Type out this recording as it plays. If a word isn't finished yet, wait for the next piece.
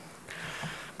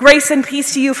Grace and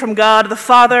peace to you from God, the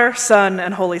Father, Son,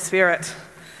 and Holy Spirit.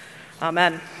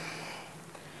 Amen.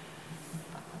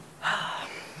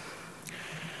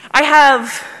 I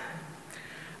have,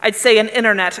 I'd say, an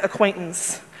internet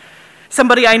acquaintance.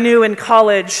 Somebody I knew in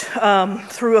college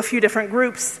through a few different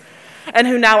groups, and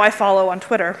who now I follow on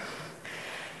Twitter,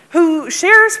 who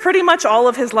shares pretty much all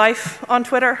of his life on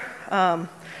Twitter.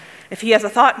 If he has a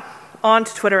thought, on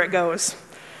to Twitter it goes.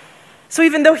 So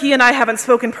even though he and I haven't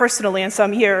spoken personally in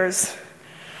some years,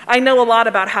 I know a lot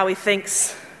about how he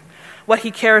thinks, what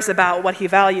he cares about, what he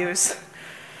values,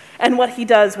 and what he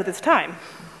does with his time,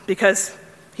 because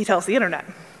he tells the internet.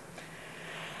 And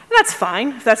that's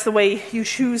fine. If that's the way you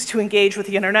choose to engage with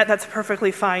the internet, that's a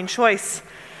perfectly fine choice.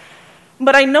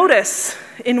 But I notice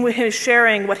in his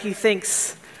sharing what he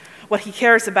thinks, what he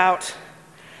cares about,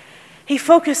 he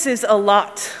focuses a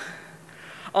lot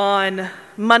on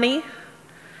money,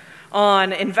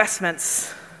 on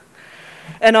investments,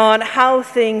 and on how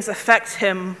things affect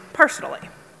him personally.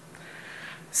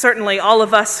 Certainly, all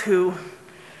of us who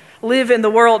live in the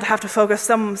world have to focus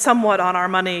somewhat on our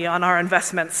money, on our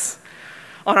investments,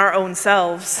 on our own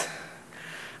selves,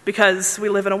 because we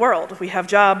live in a world. We have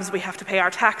jobs, we have to pay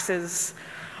our taxes,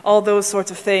 all those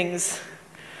sorts of things.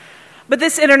 But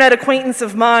this internet acquaintance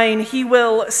of mine, he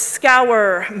will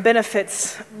scour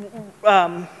benefits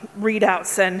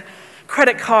readouts and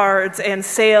credit cards and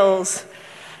sales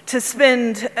to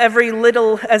spend as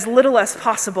little as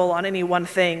possible on any one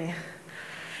thing.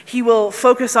 He will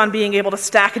focus on being able to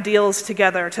stack deals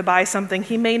together to buy something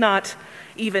he may not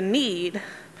even need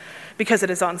because it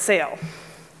is on sale.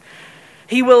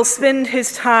 He will spend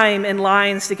his time in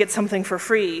lines to get something for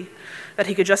free that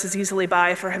he could just as easily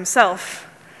buy for himself,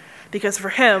 because for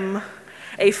him,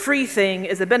 a free thing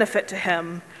is a benefit to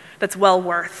him that's well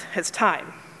worth his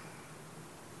time.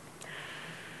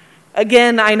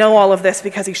 Again, I know all of this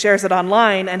because he shares it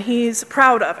online, and he's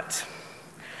proud of it.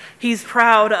 He's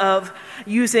proud of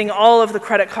using all of the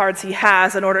credit cards he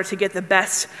has in order to get the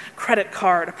best credit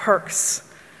card perks.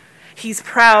 He's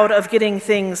proud of getting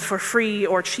things for free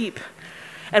or cheap,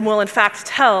 and will in fact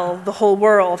tell the whole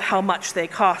world how much they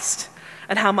cost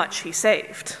and how much he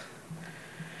saved.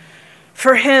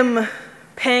 For him,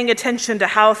 paying attention to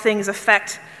how things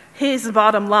affect his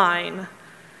bottom line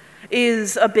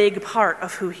is a big part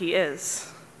of who he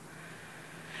is.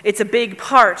 It's a big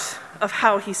part of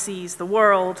how he sees the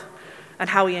world and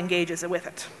how he engages with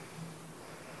it.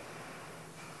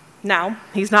 Now,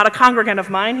 he's not a congregant of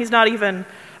mine, he's not even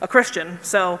a Christian,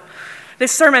 so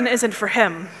this sermon isn't for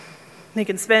him. He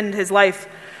can spend his life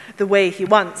the way he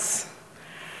wants.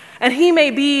 And he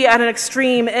may be at an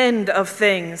extreme end of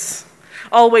things,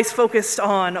 always focused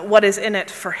on what is in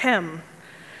it for him,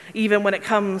 even when it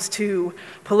comes to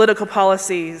political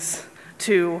policies,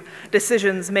 to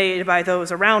decisions made by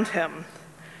those around him.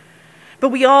 But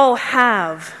we all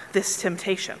have this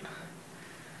temptation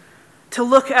to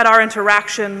look at our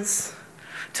interactions,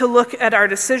 to look at our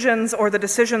decisions or the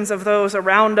decisions of those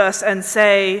around us and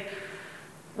say,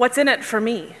 what's in it for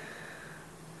me?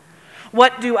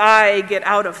 What do I get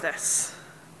out of this?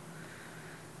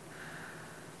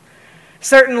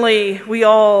 Certainly, we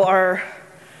all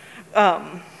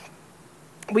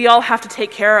have to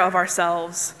take care of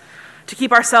ourselves, to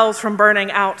keep ourselves from burning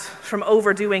out, from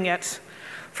overdoing it,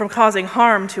 from causing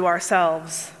harm to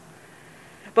ourselves.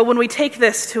 But when we take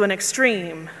this to an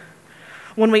extreme,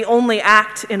 when we only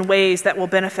act in ways that will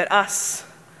benefit us,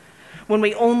 when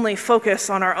we only focus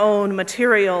on our own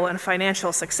material and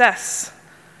financial success,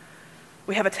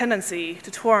 we have a tendency to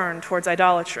turn towards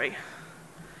idolatry,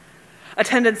 a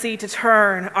tendency to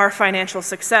turn our financial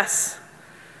success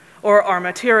or our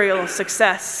material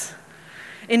success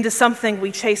into something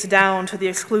we chase down to the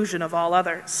exclusion of all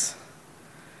others.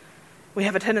 We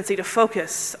have a tendency to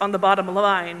focus on the bottom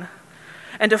line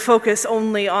and to focus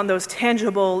only on those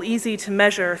tangible,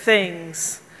 easy-to-measure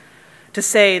things, to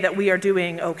say that we are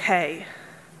doing okay,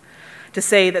 to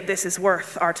say that this is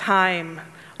worth our time,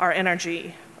 our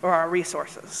energy, or our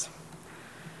resources.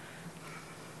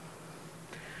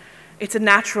 It's a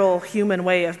natural human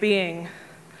way of being.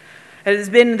 It has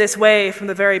been this way from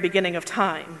the very beginning of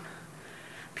time.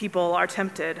 People are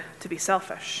tempted to be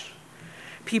selfish.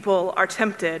 People are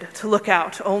tempted to look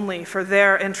out only for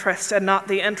their interest and not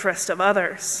the interest of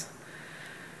others.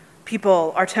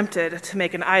 People are tempted to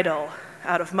make an idol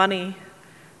out of money,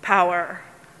 power,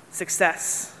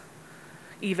 success,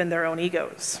 even their own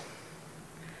egos.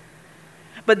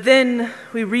 But then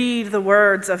we read the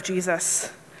words of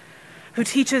Jesus, who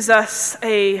teaches us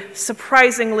a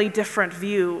surprisingly different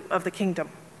view of the kingdom.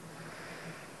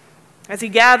 As he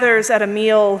gathers at a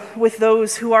meal with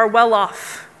those who are well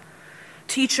off,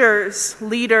 teachers,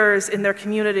 leaders in their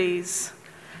communities.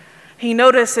 He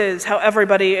notices how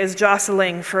everybody is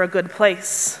jostling for a good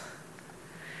place.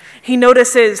 He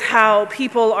notices how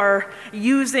people are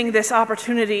using this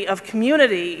opportunity of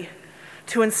community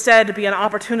to instead be an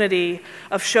opportunity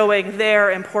of showing their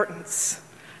importance,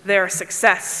 their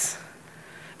success,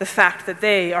 the fact that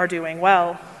they are doing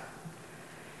well.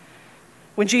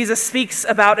 When Jesus speaks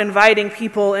about inviting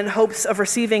people in hopes of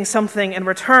receiving something in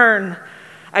return,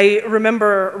 I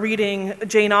remember reading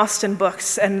Jane Austen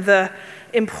books and the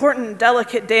important,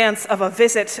 delicate dance of a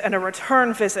visit and a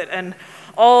return visit and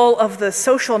all of the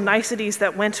social niceties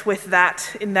that went with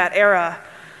that in that era,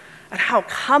 and how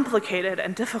complicated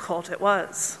and difficult it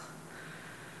was.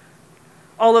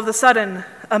 All of a sudden,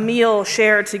 a meal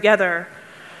shared together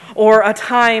or a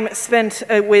time spent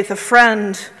with a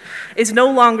friend is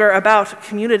no longer about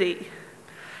community,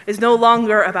 is no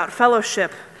longer about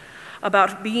fellowship,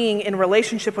 about being in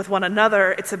relationship with one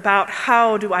another. It's about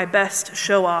how do I best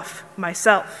show off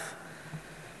myself.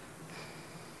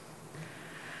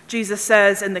 Jesus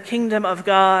says in the kingdom of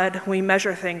God, we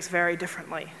measure things very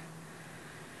differently.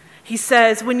 He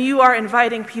says, when you are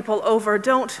inviting people over,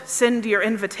 don't send your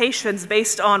invitations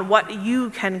based on what you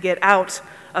can get out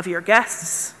of your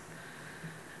guests.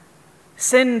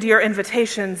 Send your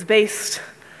invitations based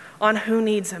on who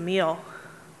needs a meal,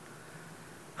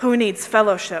 who needs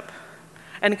fellowship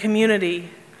and community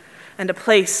and a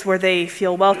place where they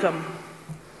feel welcome.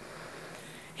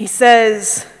 He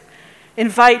says,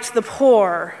 invite the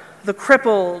poor, the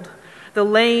crippled, the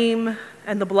lame,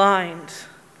 and the blind.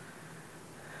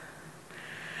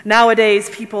 Nowadays,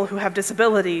 people who have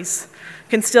disabilities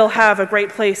can still have a great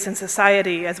place in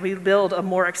society as we build a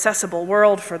more accessible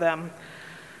world for them.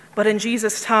 But in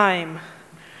Jesus' time,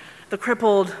 the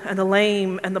crippled and the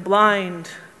lame and the blind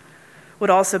would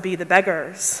also be the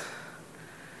beggars,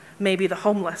 maybe the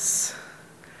homeless,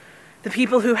 the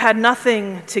people who had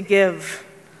nothing to give,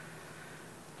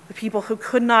 the people who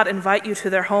could not invite you to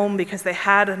their home because they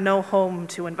had no home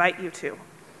to invite you to.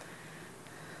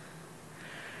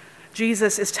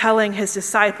 Jesus is telling his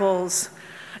disciples,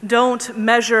 don't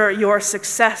measure your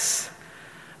success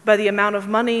by the amount of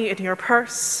money in your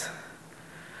purse,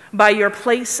 by your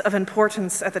place of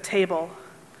importance at the table,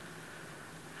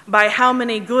 by how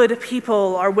many good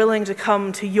people are willing to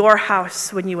come to your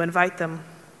house when you invite them.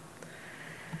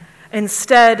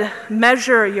 Instead,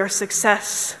 measure your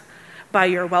success by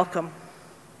your welcome.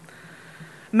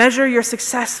 Measure your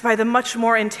success by the much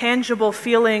more intangible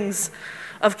feelings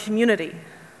of community,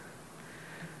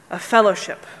 of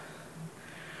fellowship,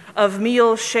 of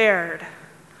meals shared,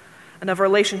 and of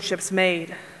relationships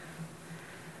made.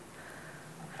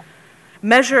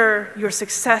 Measure your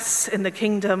success in the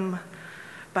kingdom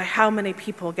by how many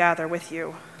people gather with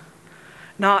you,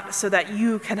 not so that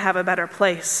you can have a better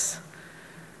place,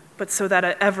 but so that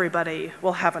everybody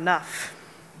will have enough.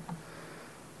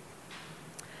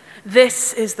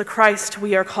 This is the Christ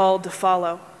we are called to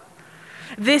follow.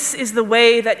 This is the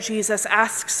way that Jesus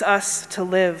asks us to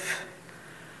live,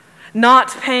 not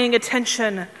paying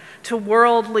attention to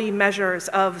worldly measures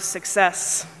of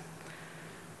success,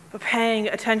 but paying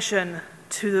attention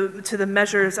to the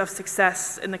measures of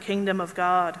success in the kingdom of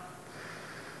God.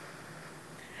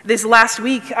 This last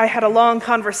week, I had a long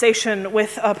conversation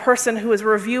with a person who was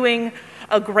reviewing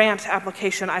a grant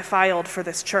application I filed for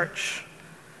this church,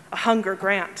 a hunger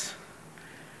grant.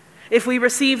 If we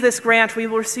receive this grant, we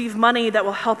will receive money that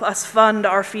will help us fund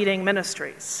our feeding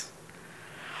ministries,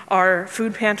 our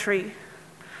food pantry,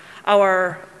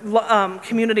 our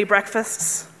community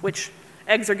breakfasts, which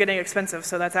eggs are getting expensive,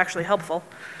 so that's actually helpful,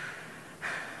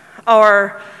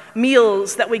 our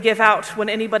meals that we give out when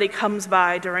anybody comes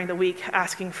by during the week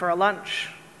asking for a lunch,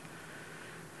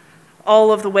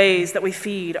 all of the ways that we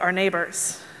feed our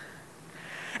neighbors.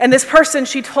 And this person,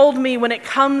 she told me, when it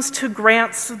comes to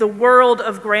grants, the world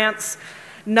of grants,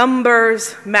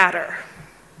 numbers matter,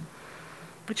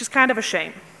 which is kind of a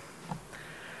shame.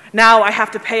 Now I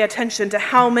have to pay attention to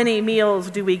how many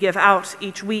meals do we give out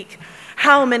each week,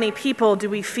 how many people do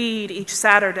we feed each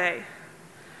Saturday.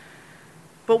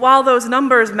 But while those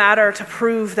numbers matter to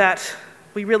prove that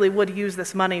we really would use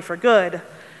this money for good,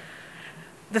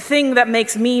 the thing that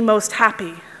makes me most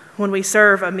happy when we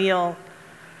serve a meal,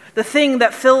 the thing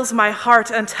that fills my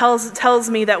heart and tells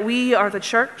me that we are the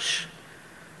church,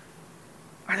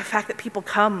 are the fact that people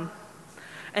come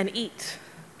and eat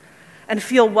and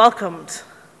feel welcomed,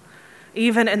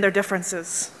 even in their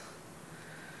differences.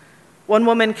 One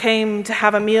woman came to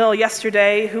have a meal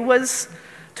yesterday who was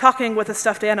talking with a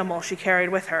stuffed animal she carried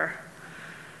with her.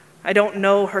 I don't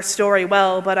know her story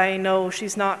well, but I know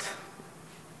she's not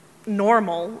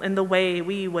normal in the way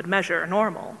we would measure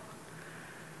normal.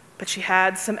 but she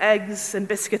had some eggs and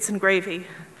biscuits and gravy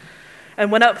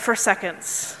and went up for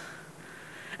seconds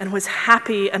and was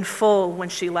happy and full when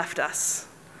she left us.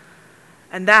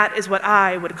 And that is what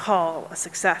I would call a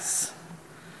success.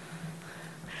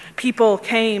 People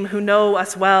came who know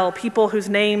us well, people whose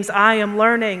names I am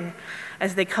learning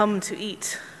as they come to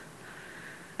eat,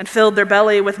 and filled their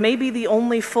belly with maybe the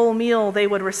only full meal they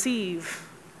would receive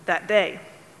that day.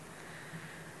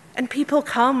 And people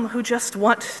come who just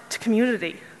want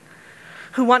community,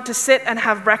 who want to sit and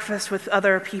have breakfast with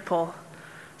other people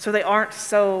so they aren't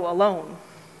so alone.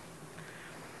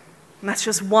 And that's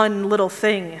just one little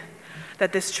thing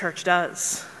that this church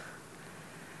does.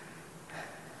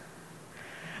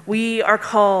 We are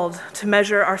called to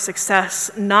measure our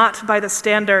success not by the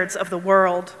standards of the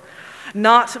world,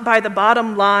 not by the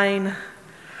bottom line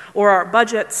or our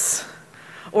budgets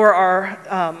or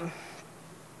our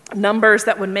numbers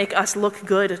that would make us look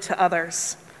good to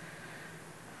others.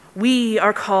 We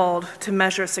are called to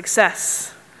measure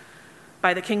success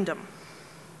by the kingdom.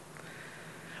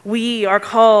 We are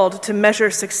called to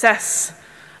measure success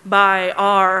by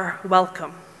our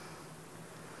welcome.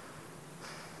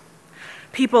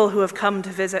 People who have come to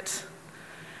visit,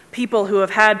 people who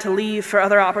have had to leave for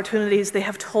other opportunities, they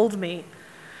have told me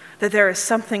that there is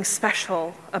something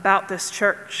special about this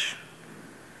church.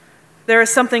 There is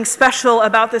something special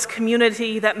about this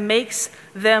community that makes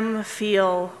them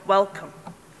feel welcome.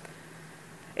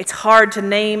 It's hard to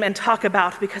name and talk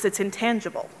about because it's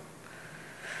intangible,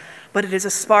 but it is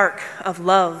a spark of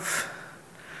love,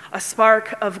 a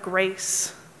spark of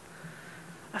grace,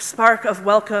 a spark of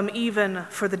welcome even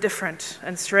for the different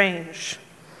and strange.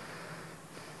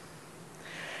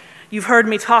 You've heard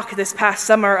me talk this past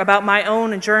summer about my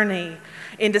own journey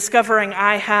in discovering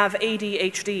I have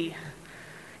ADHD,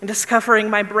 in discovering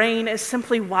my brain is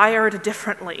simply wired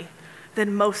differently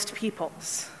than most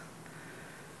people's.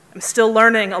 I'm still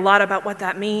learning a lot about what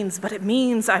that means, but it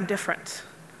means I'm different.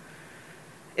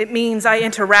 It means I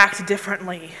interact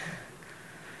differently.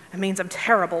 It means I'm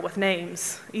terrible with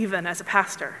names, even as a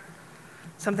pastor,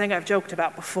 something I've joked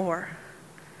about before.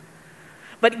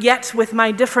 But yet, with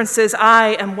my differences,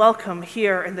 I am welcome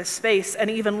here in this space and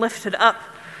even lifted up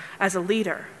as a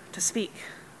leader to speak.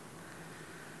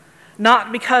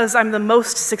 Not because I'm the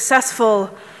most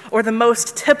successful or the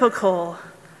most typical,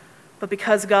 but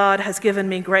because God has given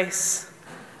me grace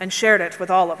and shared it with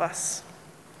all of us.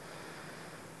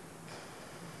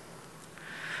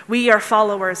 We are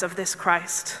followers of this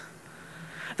Christ,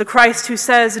 the Christ who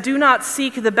says, do not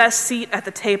seek the best seat at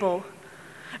the table.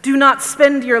 Do not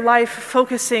spend your life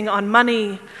focusing on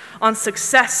money, on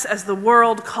success as the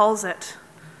world calls it.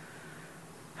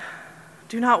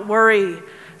 Do not worry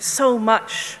so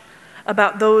much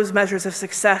about those measures of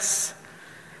success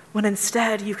when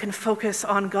instead you can focus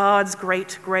on God's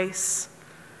great grace,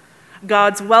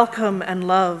 God's welcome and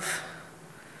love.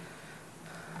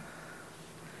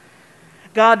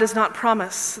 God does not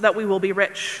promise that we will be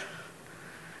rich,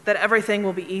 that everything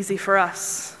will be easy for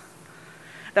us,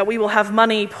 that we will have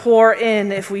money pour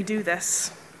in if we do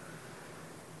this.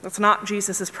 That's not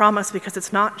Jesus' promise because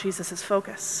it's not Jesus'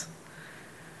 focus.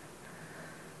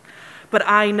 But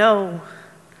I know,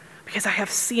 because I have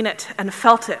seen it and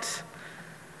felt it,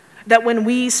 that when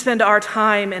we spend our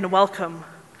time in welcome,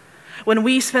 when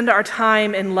we spend our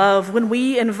time in love, when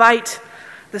we invite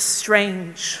the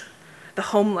strange, the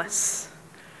homeless,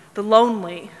 the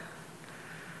lonely,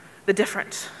 the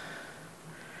different,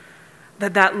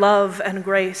 that love and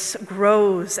grace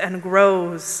grows and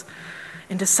grows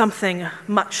into something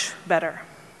much better.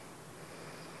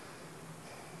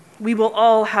 We will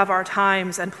all have our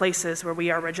times and places where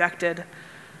we are rejected,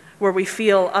 where we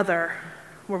feel other,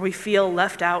 where we feel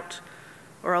left out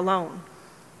or alone.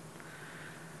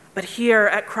 But here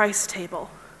at Christ's table,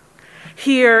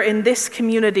 here in this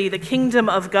community, the kingdom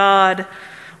of God,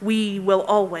 we will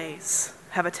always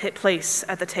have a place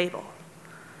at the table.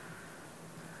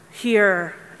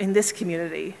 Here in this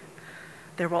community,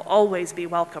 there will always be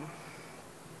welcome.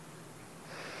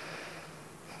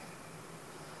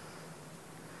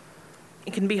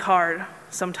 It can be hard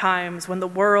sometimes when the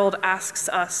world asks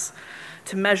us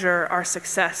to measure our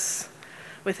success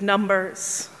with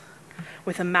numbers,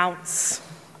 with amounts.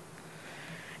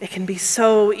 It can be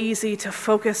so easy to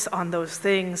focus on those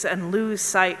things and lose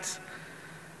sight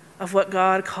of what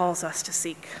God calls us to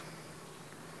seek.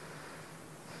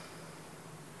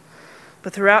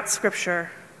 But throughout Scripture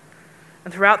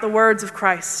and throughout the words of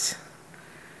Christ,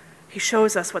 he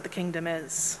shows us what the kingdom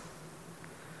is.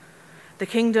 The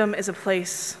kingdom is a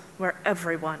place where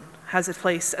everyone has a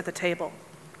place at the table.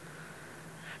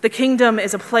 The kingdom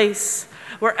is a place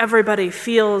where everybody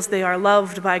feels they are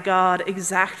loved by God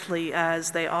exactly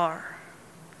as they are.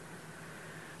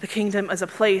 The kingdom is a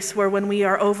place where when we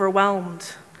are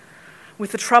overwhelmed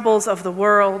with the troubles of the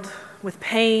world, with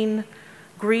pain,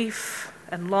 grief,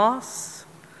 and loss,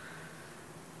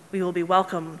 we will be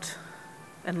welcomed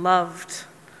and loved,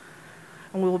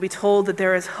 and we will be told that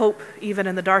there is hope even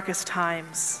in the darkest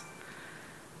times,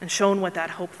 and shown what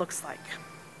that hope looks like.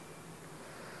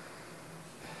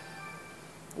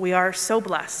 We are so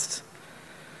blessed,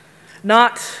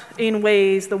 not in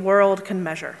ways the world can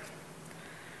measure,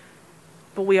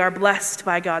 but we are blessed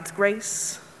by God's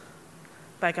grace,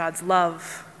 by God's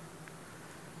love,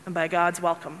 and by God's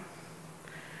welcome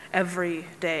every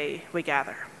day we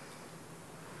gather.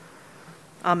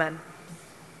 Amen.